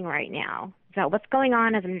feeling right now. It's about what's going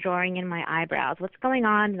on as I'm drawing in my eyebrows. What's going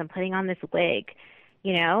on as I'm putting on this wig.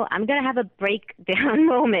 You know, I'm going to have a breakdown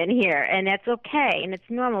moment here, and that's okay, and it's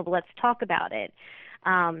normal, but let's talk about it.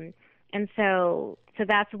 And so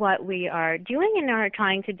that's what we are doing and are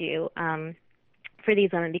trying to do for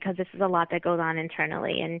these women, because this is a lot that goes on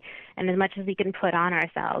internally. And as much as we can put on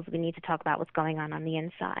ourselves, we need to talk about what's going on the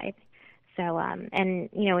inside. So, and,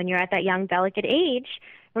 you know, when you're at that young, delicate age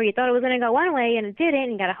where you thought it was going to go one way and it didn't,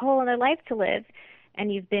 and you got a whole other life to live,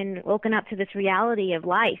 and you've been woken up to this reality of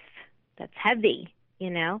life that's heavy, you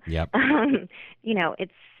know? Yep. You know,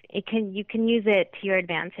 you can use it to your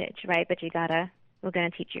advantage, right? But we're going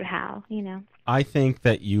to teach you how, you know? I think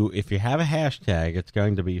that if you have a hashtag, it's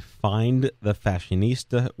going to be Find the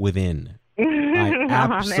Fashionista Within. I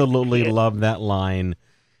absolutely love that line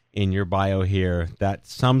in your bio here. That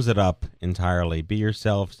sums it up entirely. Be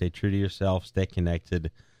yourself, stay true to yourself, stay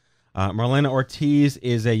connected. Marlena Ortiz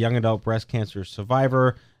is a young adult breast cancer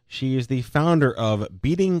survivor. She is the founder of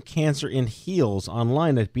Beating Cancer in Heels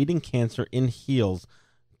online at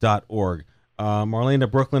beatingcancerinheels.org.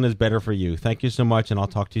 Marlena, Brooklyn is better for you. Thank you so much, and I'll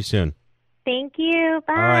talk to you soon. Thank you.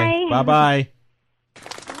 Bye. All right. Bye-bye.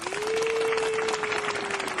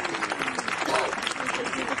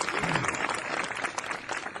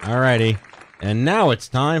 All righty. And now it's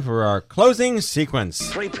time for our closing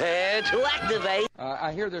sequence. Prepare to activate.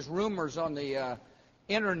 I hear there's rumors on the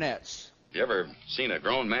internets. You ever seen a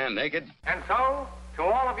grown man naked? And so, to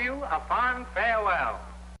all of you, a fond farewell.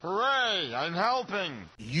 Hooray, I'm helping.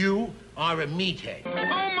 You are a meathead. Oh,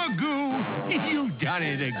 Magoo, you've done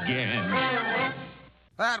it again.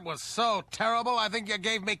 That was so terrible, I think you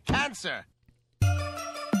gave me cancer.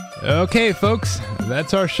 Okay, folks,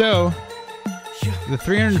 that's our show. The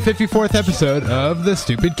 354th episode of The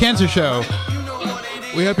Stupid Cancer Show.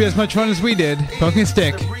 We hope you had as much fun as we did poking a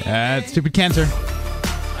stick at Stupid Cancer.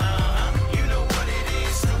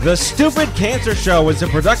 The Stupid Cancer Show is a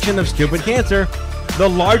production of Stupid Cancer, the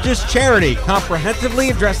largest charity comprehensively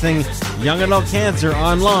addressing young adult cancer,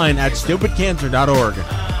 online at stupidcancer.org.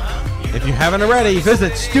 If you haven't already,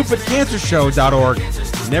 visit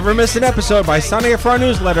stupidcancershow.org. Never miss an episode by signing up for our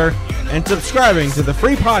newsletter and subscribing to the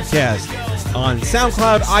free podcast on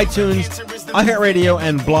SoundCloud, iTunes, iHeartRadio,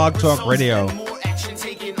 and Blog Talk Radio.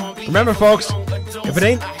 Remember, folks, if it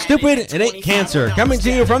ain't stupid, it ain't cancer. Coming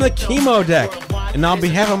to you from the chemo deck. And on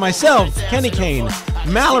behalf of myself, Kenny Kane,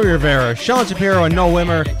 Mallory Rivera, Sean Shapiro, and Noel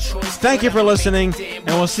Wimmer, thank you for listening, and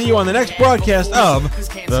we'll see you on the next broadcast of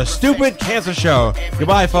The Stupid Cancer Show.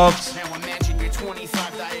 Goodbye, folks.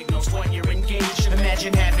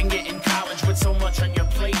 Imagine having it in college with so much on your